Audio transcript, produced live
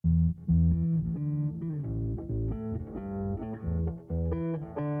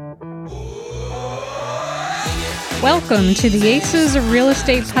Welcome to the Aces of Real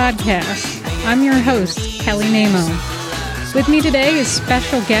Estate podcast. I'm your host, Kelly Namo. With me today is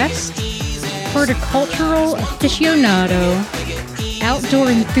special guest, horticultural aficionado, outdoor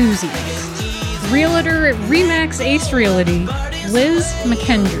enthusiast, realtor at RE/MAX Ace Realty, Liz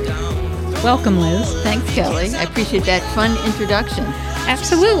McKendry. Welcome, Liz. Thanks, Kelly. I appreciate that fun introduction.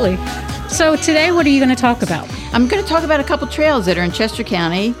 Absolutely. So today, what are you going to talk about? I'm going to talk about a couple trails that are in Chester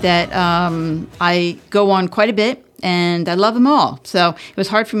County that I go on quite a bit, and I love them all. So it was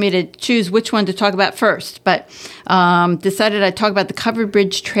hard for me to choose which one to talk about first, but decided I'd talk about the Covered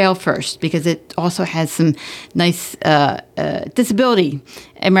Bridge Trail first because it also has some nice disability,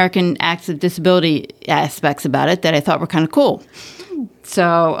 American Acts of Disability aspects about it that I thought were kind of cool.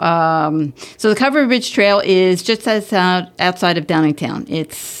 So the Covered Bridge Trail is just outside of Downingtown.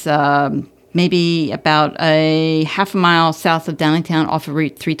 It's maybe about a half a mile south of Downingtown off of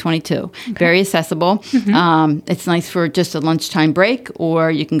Route 322. Okay. Very accessible. Mm-hmm. It's nice for just a lunchtime break,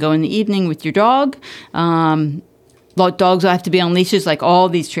 or you can go in the evening with your dog. Dogs have to be on leashes, like all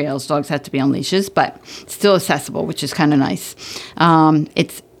these trails. Dogs have to be on leashes, but still accessible, which is kind of nice.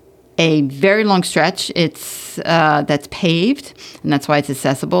 It's a very long stretch. It's that's paved, and that's why it's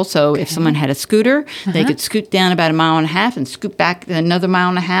accessible. So if someone had a scooter, they could scoot down about a mile and a half and scoot back another mile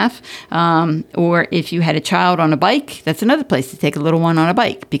and a half. Or if you had a child on a bike, that's another place to take a little one on a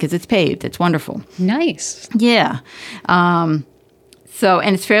bike because it's paved. It's wonderful. Nice. Yeah. And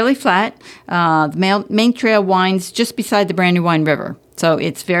it's fairly flat. The main trail winds just beside the Brandywine River. So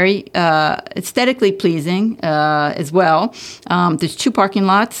it's very aesthetically pleasing as well. There's two parking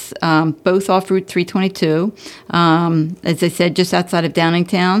lots, both off Route 322. As I said, just outside of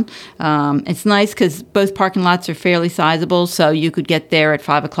Downingtown. It's nice because both parking lots are fairly sizable, so you could get there at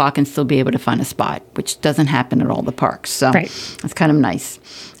 5 o'clock and still be able to find a spot, which doesn't happen at all the parks. So It's kind of nice.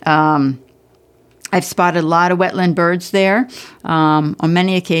 I've spotted a lot of wetland birds there on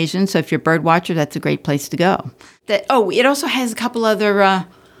many occasions. So if you're a bird watcher, that's a great place to go. It also has a couple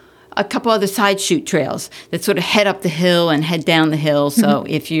other side shoot trails that sort of head up the hill and head down the hill. So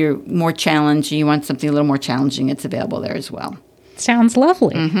if you're more challenged, you want something a little more challenging, it's available there as well. Sounds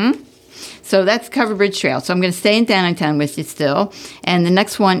lovely. Mm-hmm. So that's Covered Bridge Trail. So I'm going to stay in Downingtown with you still. And the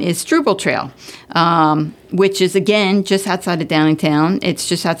next one is Struble Trail, which is, again, just outside of Downingtown. It's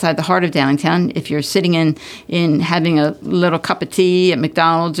just outside the heart of Downingtown. If you're sitting in having a little cup of tea at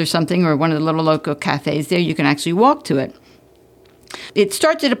McDonald's or something, or one of the little local cafes there, you can actually walk to it. It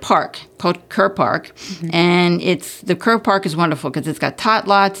starts at a park called Kerr Park, and the Kerr Park is wonderful because it's got tot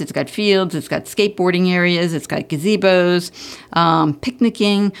lots, it's got fields, it's got skateboarding areas, it's got gazebos,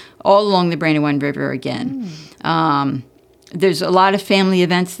 picnicking all along the Brandywine River again. There's a lot of family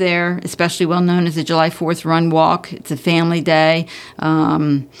events there, especially well known as the July 4th Run Walk. It's a family day.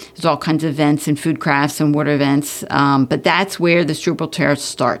 There's all kinds of events and food crafts and water events. But that's where the Struble Trail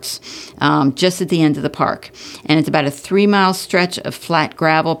starts, just at the end of the park. And it's about a 3-mile stretch of flat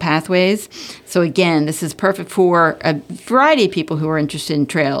gravel pathways. So again, this is perfect for a variety of people who are interested in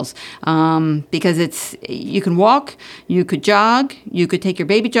trails because you can walk, you could jog, you could take your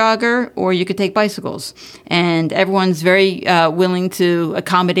baby jogger, or you could take bicycles. And everyone's very willing to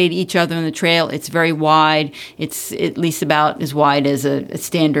accommodate each other on the trail. It's very wide. It's at least about as wide as a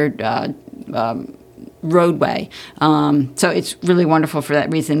standard roadway. So it's really wonderful for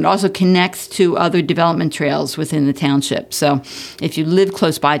that reason. It also connects to other development trails within the township. So if you live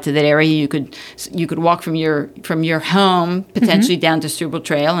close by to that area, you could walk from your home potentially down to Struble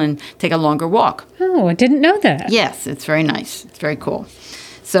Trail and take a longer walk. Oh, I didn't know that. Yes, it's very nice. It's very cool.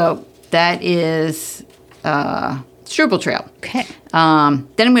 So that is Struble Trail. Okay. Then I'm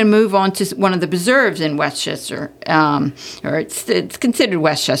going to move on to one of the preserves in Westchester, or it's considered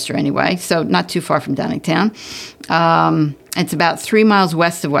Westchester anyway, so not too far from Downingtown. It's about 3 miles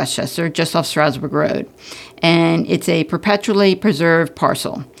west of Westchester, just off Stroudsburg Road, and it's a perpetually preserved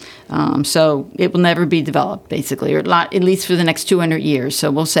parcel. So it will never be developed, basically, or at least for the next 200 years. So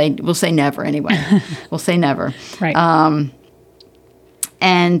we'll say never anyway. We'll say never. Right.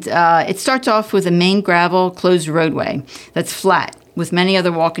 And it starts off with a main gravel closed roadway that's flat with many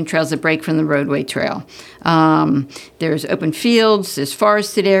other walking trails that break from the roadway trail. There's open fields, there's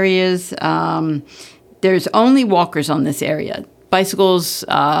forested areas. There's only walkers on this area. Bicycles,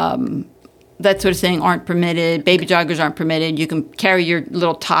 that sort of thing, aren't permitted. Baby joggers aren't permitted. You can carry your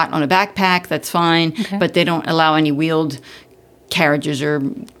little tot on a backpack, that's fine, but they don't allow any wheeled carriages or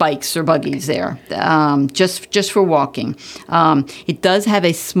bikes or buggies there, just for walking. It does have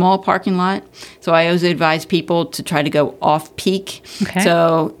a small parking lot, so I always advise people to try to go off-peak. Okay.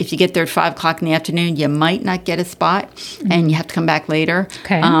 So if you get there at 5 o'clock in the afternoon, you might not get a spot, and you have to come back later.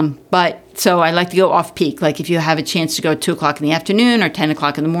 Okay. So I like to go off-peak. Like if you have a chance to go at 2 o'clock in the afternoon or 10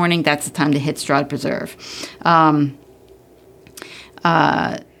 o'clock in the morning, that's the time to hit Stroud Preserve.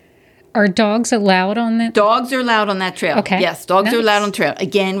 Are dogs allowed on that? Dogs are allowed on that trail. Okay. Yes, dogs Nice. are allowed on the trail.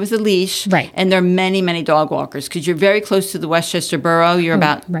 Again, with a leash. Right. And there are many, many dog walkers because you're very close to the Westchester Borough. You're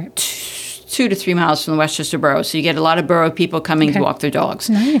about right. 2 to 3 miles from the Westchester Borough. So you get a lot of borough people coming to walk their dogs.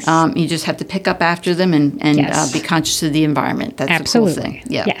 Nice. You just have to pick up after them and Yes. be conscious of the environment. That's Absolutely. the cool thing.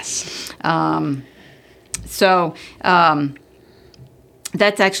 Yeah. Yes.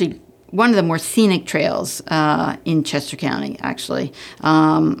 That's actually one of the more scenic trails in Chester County, actually.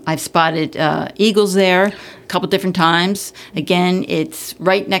 I've spotted eagles there a couple different times. Again, it's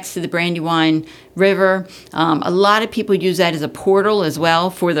right next to the Brandywine River. A lot of people use that as a portal as well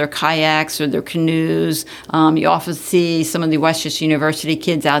for their kayaks or their canoes. You often see some of the Westchester University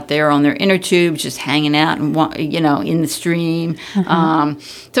kids out there on their inner tubes just hanging out and in the stream.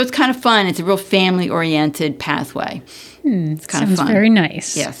 So it's kind of fun. It's a real family-oriented pathway. It's kind Sounds of fun. very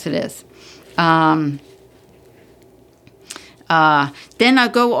nice. Yes, it is. Then I'll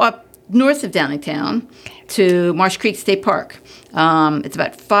go up north of Downingtown to Marsh Creek State Park. It's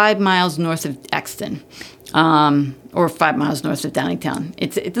about 5 miles north of Exton, or 5 miles north of Downingtown.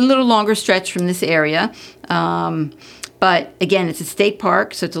 It's a little longer stretch from this area, but again, it's a state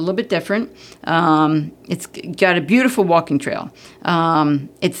park, so it's a little bit different. It's got a beautiful walking trail.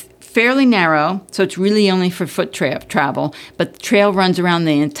 It's fairly narrow, so it's really only for foot travel, but the trail runs around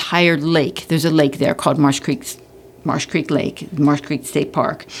the entire lake. There's a lake there called Marsh Creek Lake, Marsh Creek State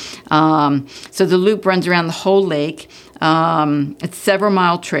Park. So the loop runs around the whole lake. It's a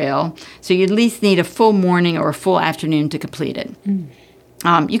several-mile trail, so you at least need a full morning or a full afternoon to complete it.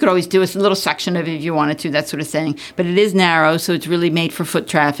 You could always do a little section of it if you wanted to, that sort of thing. But it is narrow, so it's really made for foot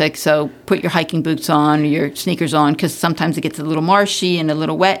traffic. So put your hiking boots on or your sneakers on because sometimes it gets a little marshy and a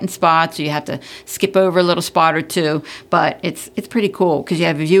little wet in spots, so you have to skip over a little spot or two. But it's pretty cool because you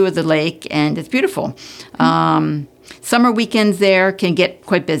have a view of the lake, and it's beautiful. Summer weekends there can get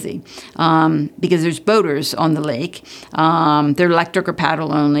quite busy because there's boaters on the lake. They're electric or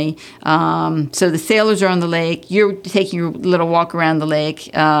paddle only. So the sailors are on the lake. You're taking your little walk around the lake.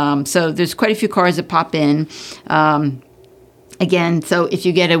 So there's quite a few cars that pop in. Again, so if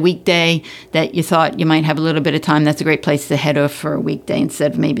you get a weekday that you thought you might have a little bit of time, that's a great place to head off for a weekday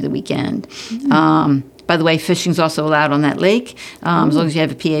instead of maybe the weekend. By the way, fishing's also allowed on that lake, as long as you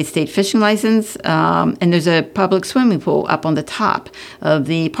have a PA state fishing license. And there's a public swimming pool up on the top of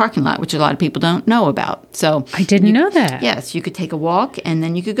the parking lot, which a lot of people don't know about. So I didn't know that. Yes, you could take a walk, and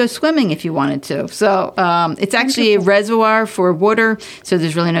then you could go swimming if you wanted to. So it's actually a reservoir for water, so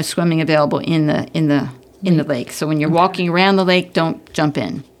there's really no swimming available in the lake. So when you're walking around the lake, don't jump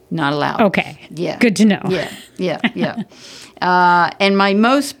in. Not allowed. Okay. Yeah. Good to know. Yeah. And my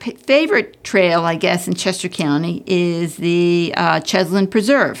most favorite trail, I guess, in Chester County is the Cheslin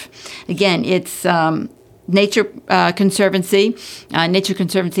Preserve. Again, it's Nature Conservancy. Nature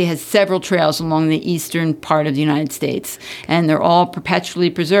Conservancy has several trails along the eastern part of the United States, and they're all perpetually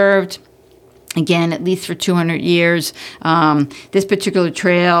preserved. Again, at least for 200 years. This particular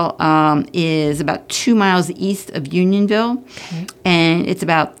trail is about 2 miles east of Unionville, and it's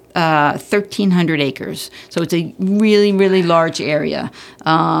about 1,300 acres. So it's a really, really large area.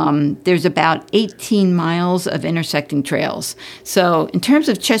 There's about 18 miles of intersecting trails. So in terms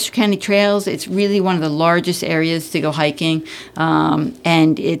of Chester County trails, it's really one of the largest areas to go hiking,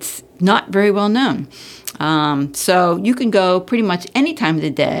 and it's not very well known. So you can go pretty much any time of the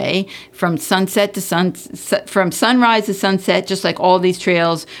day from sunset to from sunrise to sunset, just like all these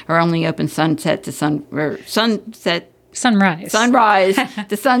trails are only open sunrise to sunset. Sunrise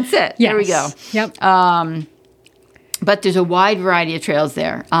to sunset. Yes. There we go. Yep. But there's a wide variety of trails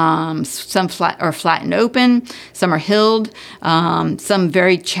there. Some are flat and open. Some are hilled. Some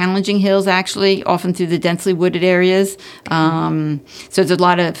very challenging hills, actually, often through the densely wooded areas. So there's a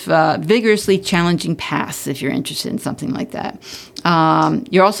lot of vigorously challenging paths if you're interested in something like that.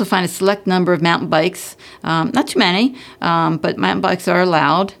 You'll also find a select number of mountain bikes. Not too many, but mountain bikes are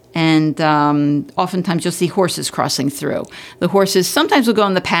allowed. And oftentimes you'll see horses crossing through. The horses sometimes will go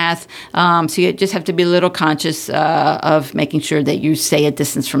on the path, so you just have to be a little conscious of making sure that you stay a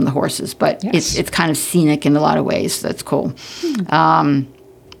distance from the horses. But yes. it's kind of scenic in a lot of ways. So that's cool.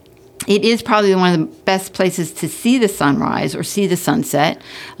 It is probably one of the best places to see the sunrise or see the sunset.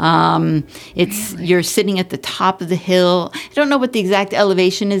 You're sitting at the top of the hill. I don't know what the exact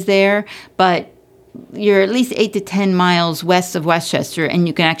elevation is there, but you're at least 8 to 10 miles west of Westchester, and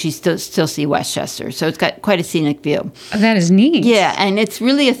you can actually still see Westchester. So it's got quite a scenic view. Oh, that is neat. Yeah, and it's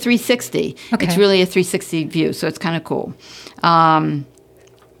really a 360. Okay. It's really a 360 view, so it's kind of cool.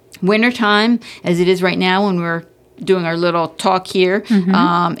 Wintertime, as it is right now when we're doing our little talk here,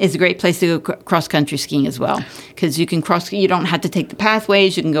 is a great place to go cross-country skiing as well, because you can you don't have to take the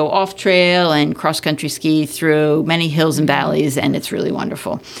pathways. You can go off-trail and cross-country ski through many hills and valleys, and it's really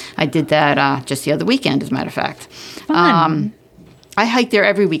wonderful. I did that just the other weekend, as a matter of fact. Fun. I hike there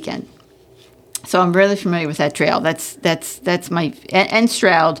every weekend. So I'm really familiar with that trail. That's my, and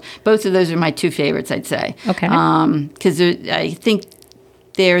Stroud, both of those are my two favorites, I'd say. Okay. Because I think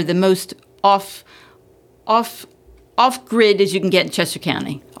they're the most off-grid as you can get in Chester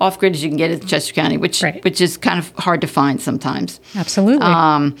County. Off-grid as you can get in Chester County, which is kind of hard to find sometimes. Absolutely.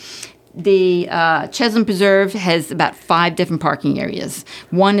 The Cheslin Preserve has about 5 different parking areas.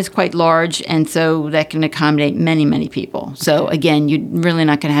 One is quite large, and so that can accommodate many, many people. So, again, you're really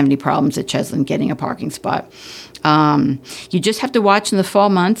not going to have any problems at Cheslin getting a parking spot. You just have to watch in the fall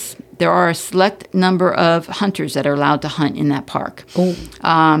months. There are a select number of hunters that are allowed to hunt in that park. Oh.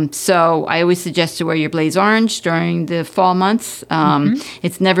 So I always suggest to wear your blaze orange during the fall months.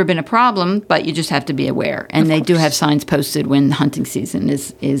 It's never been a problem, but you just have to be aware. And they do have signs posted when the hunting season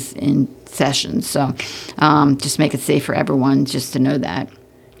is in session. So just make it safe for everyone just to know that.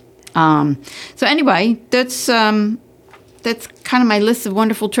 So anyway, that's kind of my list of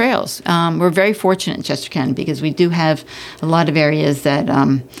wonderful trails. We're very fortunate in Chester County because we do have a lot of areas that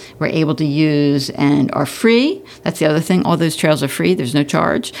we're able to use and are free. That's the other thing. All those trails are free. There's no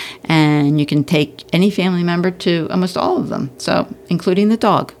charge. And you can take any family member to almost all of them, so including the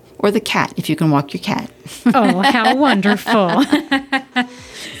dog or the cat, if you can walk your cat. Oh, how wonderful.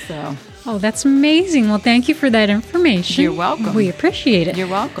 So... Oh, that's amazing. Well, thank you for that information. You're welcome. We appreciate it. You're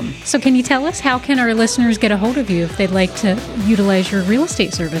welcome. So can you tell us, how can our listeners get a hold of you if they'd like to utilize your real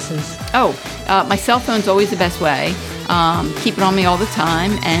estate services? My cell phone's always the best way. Keep it on me all the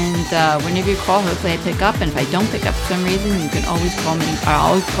time, and whenever you call, hopefully I pick up, and if I don't pick up for some reason, you can always call me. I'll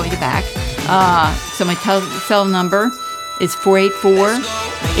always call you back. So my cell number is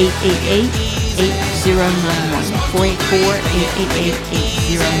 484-888-8091.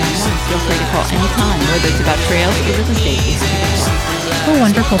 484-888-8091. Feel free to call anytime, whether it's about trails or real estate. Oh,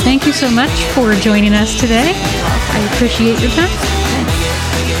 wonderful. Thank you so much for joining us today. I appreciate your time.